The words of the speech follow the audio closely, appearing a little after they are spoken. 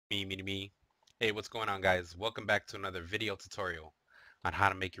Me. Hey, what's going on, guys? Welcome back to another video tutorial on how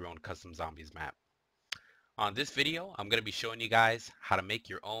to make your own custom zombies map. On this video, I'm going to be showing you guys how to make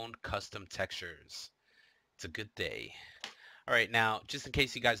your own custom textures. It's a good day. All right, now, just in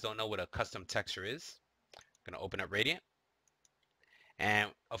case you guys don't know what a custom texture is, I'm going to open up Radiant.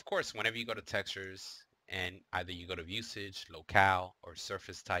 And of course, whenever you go to textures and either you go to usage, locale, or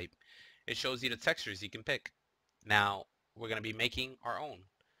surface type, it shows you the textures you can pick. Now, we're going to be making our own.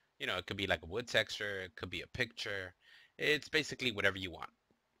 It could be like a wood texture, it could be a picture. It's basically whatever you want.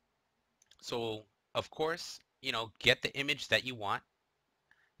 So, of course, get the image that you want.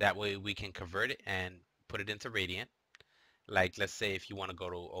 That way we can convert it and put it into Radiant. Like, let's say if you want to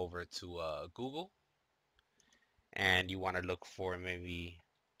go over to Google and you want to look for maybe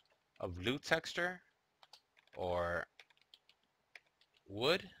a blue texture or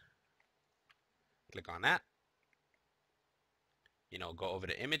wood, click on that. Go over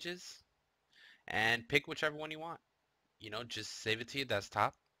to images and pick whichever one you want. Just save it to your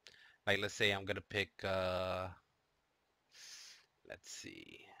desktop. Like, let's say I'm gonna pick let's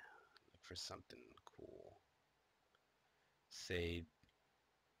see, look for something cool. Say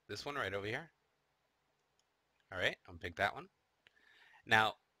this one right over here. All right, I'll pick that one.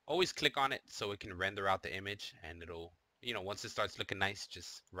 Now, always click on it so it can render out the image, and it'll, once it starts looking nice,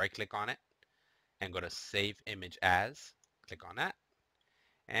 just right click on it and go to save image as. Click on that.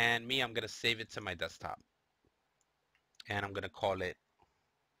 And me, I'm gonna save it to my desktop. And I'm gonna call it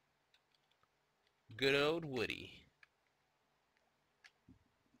Good Old Woody.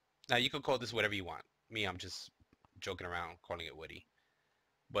 Now you can call this whatever you want. Me, I'm just joking around calling it Woody.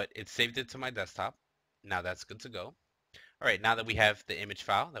 But it saved it to my desktop. Now that's good to go. All right, now that we have the image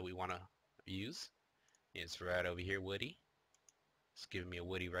file that we want to use, it's right over here, Woody. It's giving me a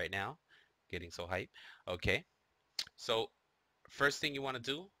Woody right now. Getting so hyped. Okay, so first thing you want to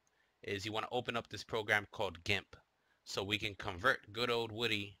do is you want to open up this program called GIMP so we can convert good old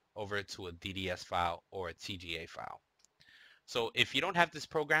Woody over to a DDS file or a TGA file. So if you don't have this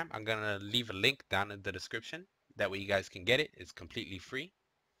program, I'm going to leave a link down in the description. That way you guys can get it. It's completely free.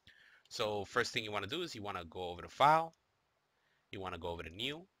 So first thing you want to do is you want to go over to File. You want to go over to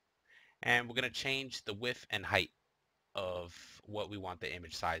New. And we're going to change the width and height of what we want the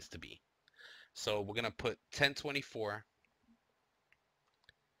image size to be. So we're going to put 1024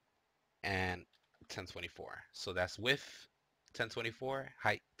 and 1024. So that's width 1024,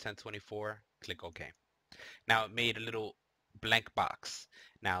 height 1024. Click OK. Now it made a little blank box.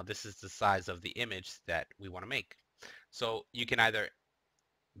 Now this is the size of the image that we want to make. So you can either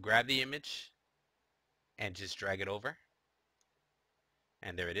grab the image and just drag it over,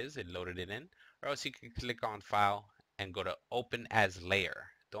 and there it is, it loaded it in, or else you can click on File and go to Open as Layer.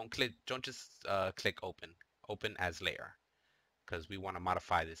 Don't just click Open as Layer, because we want to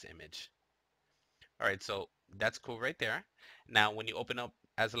modify this image. All right, so that's cool right there. Now when you open up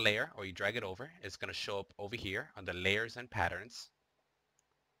as a layer or you drag it over, it's going to show up over here under Layers and Patterns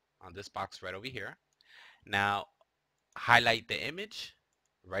on this box right over here. Now highlight the image,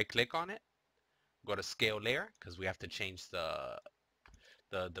 right click on it, go to Scale Layer because we have to change the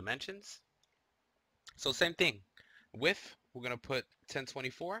dimensions. So same thing. Width, we're going to put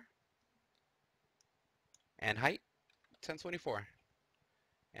 1024 and height 1024.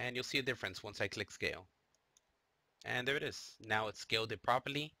 And you'll see a difference once I click scale. And there it is. Now it's scaled it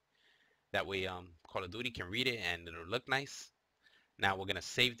properly. That way Call of Duty can read it and it'll look nice. Now we're going to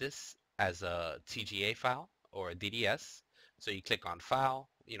save this as a TGA file or a DDS. So you click on File,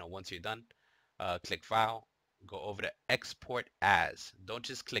 once you're done, click File, go over to Export As. Don't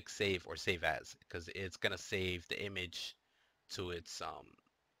just click Save or Save As, because it's going to save the image to its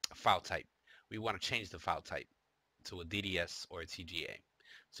file type. We want to change the file type to a DDS or a TGA.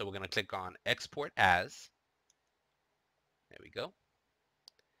 So we're going to click on Export As. There we go.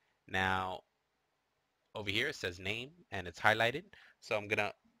 Now over here it says name and it's highlighted. So I'm going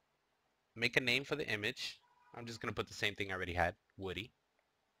to make a name for the image. I'm just going to put the same thing I already had, Woody.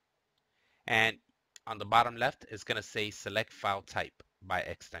 And on the bottom left, it's going to say select file type by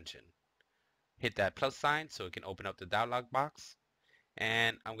extension. Hit that plus sign so it can open up the dialog box.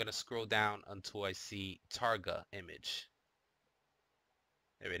 And I'm going to scroll down until I see Targa image.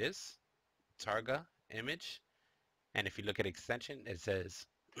 There it is, Targa image. And if you look at extension, it says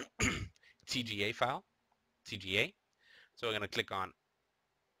TGA file, TGA. So we're going to click on,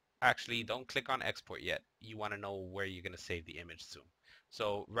 actually don't click on export yet. You want to know where you're going to save the image to.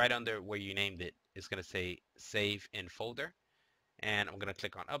 So right under where you named it, it's going to say save in folder. And I'm going to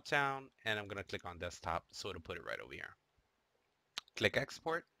click on Uptown and I'm going to click on desktop so it'll put it right over here. Click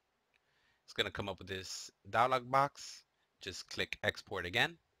export. It's going to come up with this dialog box. Just click export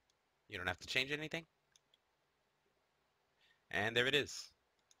again. You don't have to change anything. And there it is.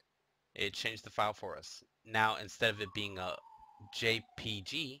 It changed the file for us. Now, instead of it being a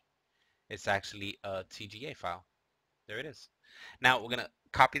JPG, it's actually a TGA file. There it is. Now, we're going to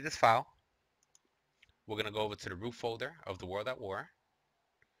copy this file. We're going to go over to the root folder of the World at War.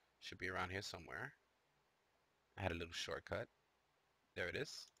 Should be around here somewhere. I had a little shortcut. There it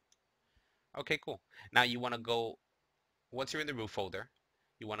is. Okay, cool. Now, you want to go, once you're in the root folder,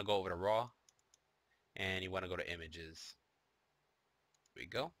 you want to go over to raw, and you want to go to images. There we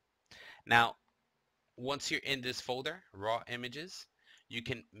go. Now, once you're in this folder, raw images, you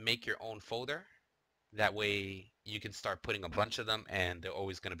can make your own folder. That way you can start putting a bunch of them and they're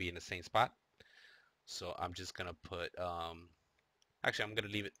always going to be in the same spot. So I'm just going to put, actually I'm going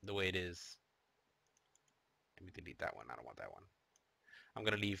to leave it the way it is. Let me delete that one. I don't want that one. I'm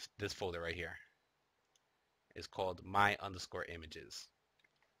going to leave this folder right here. It's called my_images.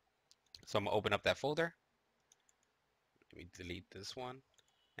 So I'm going to open up that folder. Let me delete this one.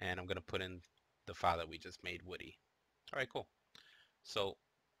 And I'm going to put in the file that we just made, Woody. All right, cool. So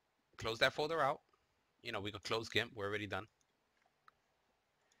close that folder out. You know, we can close GIMP. We're already done.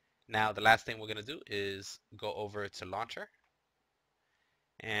 Now, the last thing we're going to do is go over to Launcher.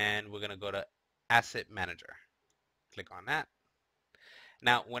 And we're going to go to Asset Manager. Click on that.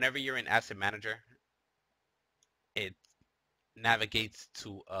 Now, whenever you're in Asset Manager, it navigates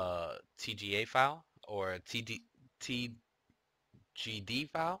to a TGA file or a TGD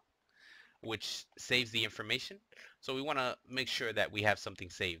file, which saves the information. So we want to make sure that we have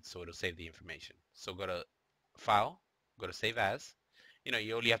something saved so it'll save the information. So go to File, go to Save As. You know,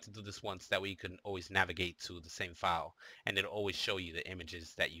 you only have to do this once, that way you can always navigate to the same file and it'll always show you the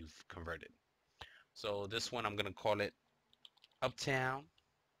images that you've converted. So this one, I'm going to call it Uptown,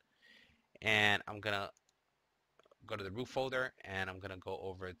 and I'm going to go to the root folder and I'm going to go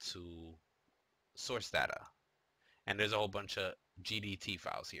over to source data. And there's a whole bunch of GDT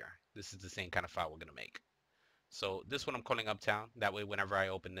files here. This is the same kind of file we're going to make. So this one I'm calling Uptown. That way, whenever I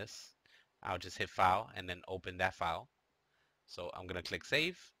open this, I'll just hit File and then open that file. So I'm going to click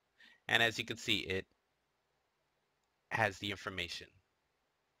Save. And as you can see, it has the information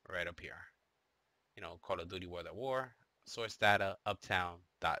right up here. You know, Call of Duty World at War, source data, uptown.gdt.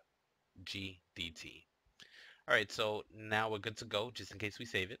 All right, so now we're good to go, just in case we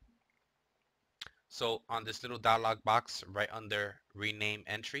save it. So on this little dialog box right under Rename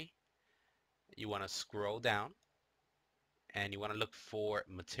Entry, you want to scroll down and you want to look for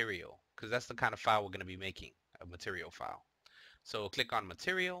Material, because that's the kind of file we're going to be making, a material file. So click on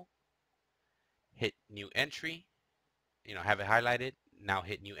Material, hit New Entry, you know, have it highlighted. Now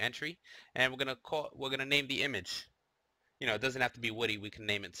hit New Entry, and we're gonna name the image. You know, it doesn't have to be Woody. We can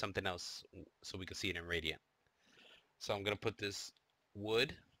name it something else so we can see it in Radiant. So I'm gonna put this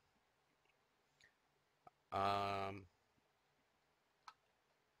Wood.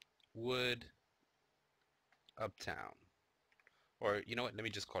 Wood Uptown. Or you know what? Let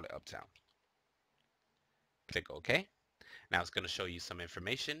me just call it Uptown. Click OK. Now it's going to show you some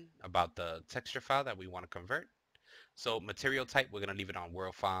information about the texture file that we want to convert. So material type, we're going to leave it on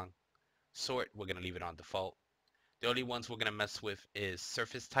WorldFont. Sort, we're going to leave it on default. The only ones we're going to mess with is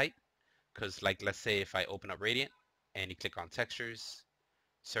surface type, because like let's say if I open up Radiant and you click on textures,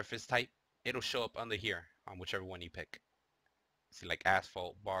 surface type, it'll show up under here on whichever one you pick. See, like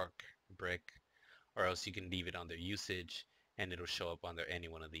asphalt, bark, brick, or else you can leave it under usage and it'll show up under any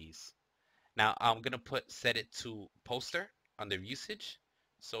one of these. Now I'm going to set it to poster under usage.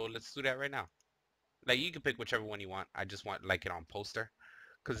 So let's do that right now. Like you can pick whichever one you want. I just want like it on poster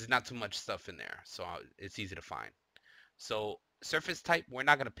because there's not too much stuff in there. So it's easy to find. So surface type, we're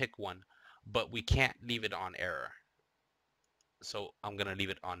not going to pick one, but we can't leave it on error. So I'm going to leave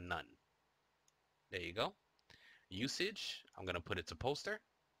it on none. There you go. Usage, I'm going to put it to poster.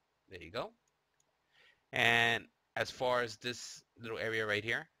 There you go. And as far as this little area right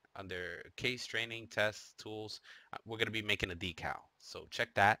here, under case, training, tests, tools, we're going to be making a decal. So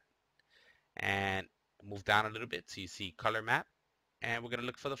check that and move down a little bit so you see color map. And we're going to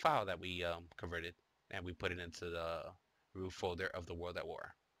look for the file that we converted and we put it into the root folder of the World at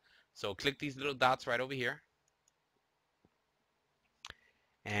War. So click these little dots right over here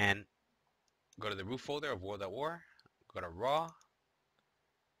and go to the root folder of World at War, go to raw,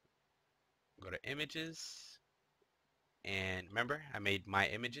 go to images, and remember I made my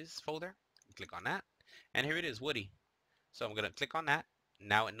images folder. Click on that and here it is, Woody. So I'm going to click on that.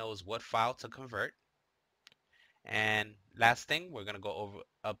 Now it knows what file to convert. And last thing, we're going to go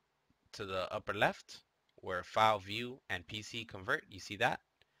up to the upper left where file view and PC convert. You see that?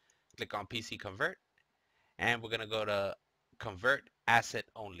 Click on PC convert and we're going to go to convert asset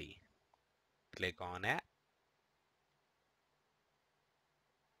only. Click on that.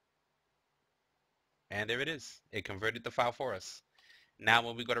 And there it is. It converted the file for us. Now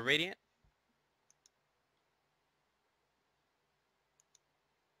when we go to Radiant,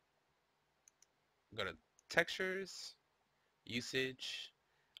 go to textures, usage.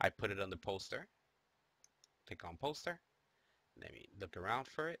 I put it under poster. Click on poster. Let me look around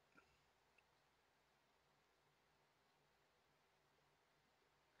for it.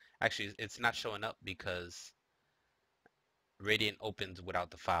 Actually, it's not showing up because Radiant opens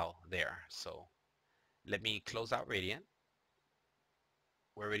without the file there. So let me close out Radiant.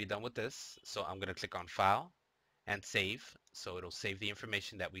 We're already done with this. So I'm going to click on File and Save. So it'll save the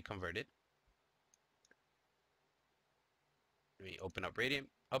information that we converted. Let me open up Radiant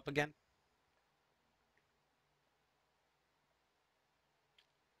up again.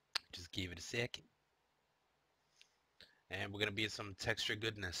 Just give it a second. And we're going to be some texture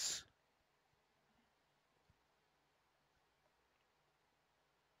goodness.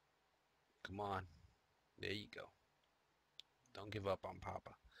 Come on. There you go. Don't give up on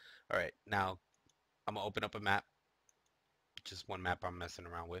Papa. All right, now I'm going to open up a map. Just one map I'm messing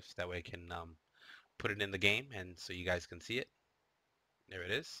around with. That way I can put it in the game and so you guys can see it. There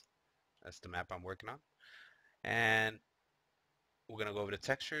it is. That's the map I'm working on. And we're going to go over to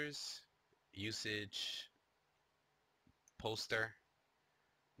textures, usage, poster,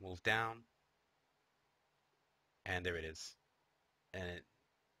 move down, and there it is. And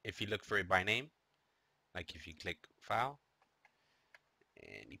if you look for it by name, like if you click file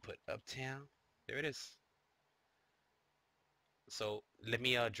and you put Uptown, there it is. So let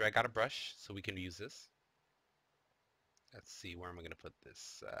me drag out a brush so we can use this. Let's see, where am I going to put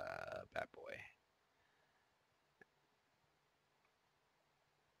this bad boy?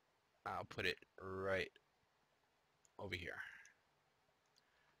 I'll put it right over here.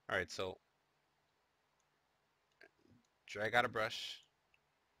 All right, so drag out a brush.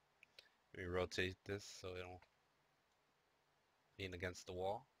 Let me rotate this so it'll lean against the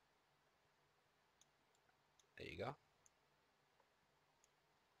wall. There you go.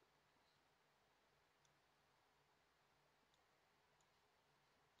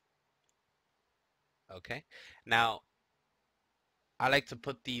 Okay. Now, I like to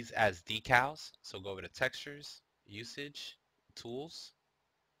put these as decals. So go over to textures, usage, tools,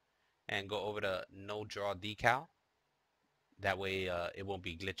 and go over to no draw decal. That way it won't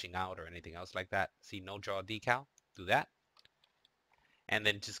be glitching out or anything else like that. See no draw decal? Do that. And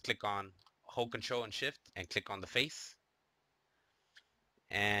then just click on, hold Control and Shift and click on the face.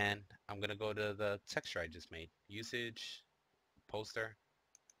 And I'm going to go to the texture I just made. Usage, poster,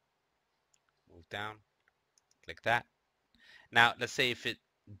 move down, click that. Now, let's say if it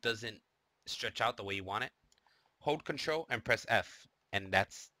doesn't stretch out the way you want it, hold Control and press F, and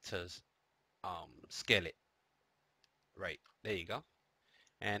that's to scale it. Right, there you go.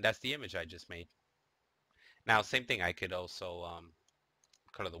 And that's the image I just made. Now, same thing, I could also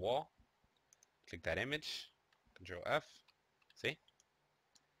color the wall. Click that image, Control F, see?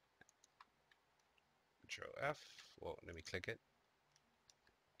 Control F, well, let me click it.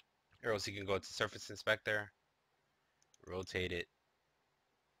 Or else you can go to Surface Inspector, rotate it,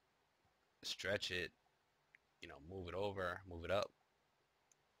 stretch it, you know, move it over, move it up,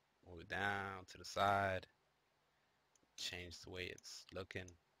 move it down to the side, change the way it's looking,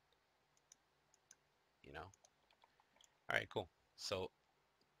 you know. All right, cool. So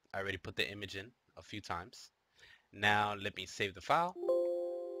I already put the image in a few times. Now let me save the file.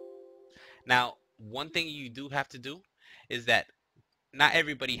 Now, one thing you do have to do is that not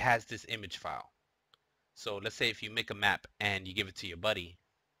everybody has this image file. So let's say if you make a map and you give it to your buddy,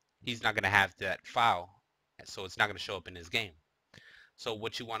 he's not going to have that file, so it's not going to show up in his game. So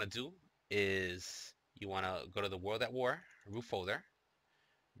what you want to do is you want to go to the World at War root folder.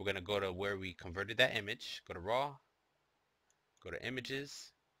 We're going to go to where we converted that image, go to raw, go to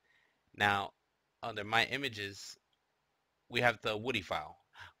images. Now under my images we have the Woody file,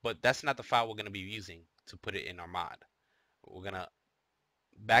 but that's not the file we're going to be using to put it in our mod. We're going to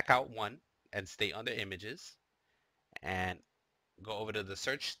back out one and stay under images and go over to the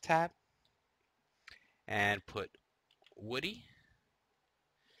search tab and put Woody.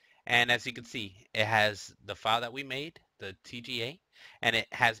 And as you can see, it has the file that we made, the TGA, and it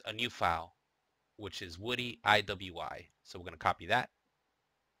has a new file, which is Woody IWI. So we're going to copy that.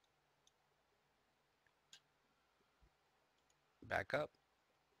 Back up,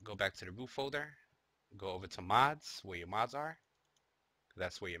 go back to the root folder, go over to mods, where your mods are.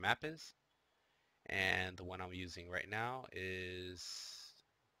 That's where your map is. And the one I'm using right now is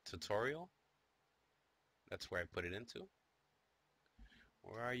tutorial. That's where I put it into.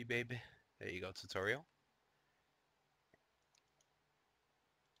 Where are you, baby? There you go, tutorial.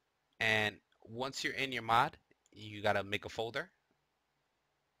 And once you're in your mod, you gotta make a folder,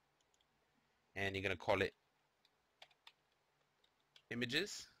 and you're gonna call it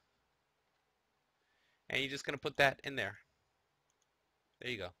images, and you're just gonna put that in there. There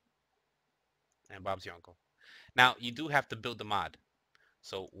you go. And Bob's your uncle. Now you do have to build the mod.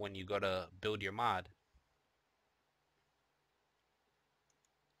 So when you go to build your mod,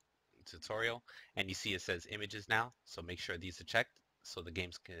 tutorial, and you see it says images now, so make sure these are checked so the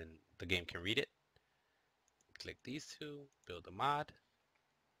game can read it. Click these two, build a mod,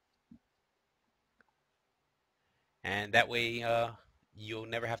 and that way you'll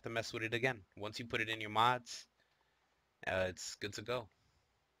never have to mess with it again. Once you put it in your mods, it's good to go.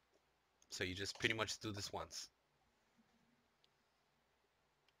 So you just pretty much do this once.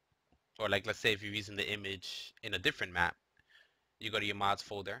 Or like, let's say if you're using the image in a different map, you go to your mods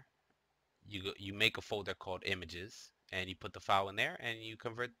folder, you make a folder called images, and you put the file in there, and you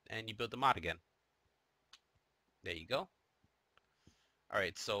convert and you build the mod again. There you go. All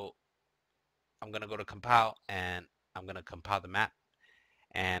right, so I'm gonna go to compile, and I'm gonna compile the map,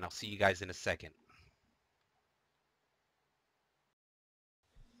 and I'll see you guys in a second.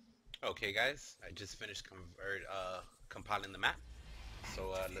 Okay guys, I just finished compiling the map,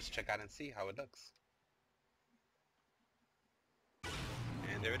 so let's check out and see how it looks.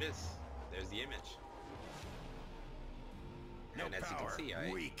 And there it is. There's the image. And as you can see,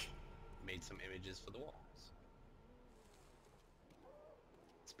 I made some images for the walls.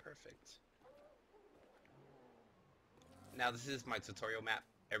 It's perfect. Now this is my tutorial map.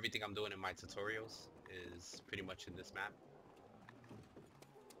 Everything I'm doing in my tutorials is pretty much in this map.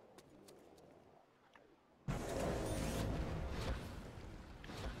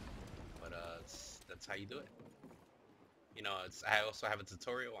 But that's how you do it. You know, I also have a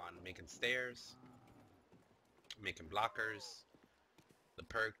tutorial on making stairs, making blockers, the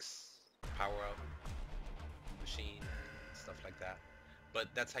perks, power up, machine, stuff like that. But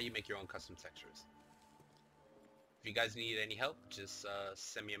that's how you make your own custom textures. If you guys need any help, just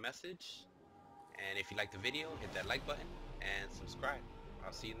send me a message. And if you like the video, hit that like button and subscribe.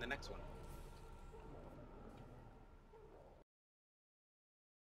 I'll see you in the next one.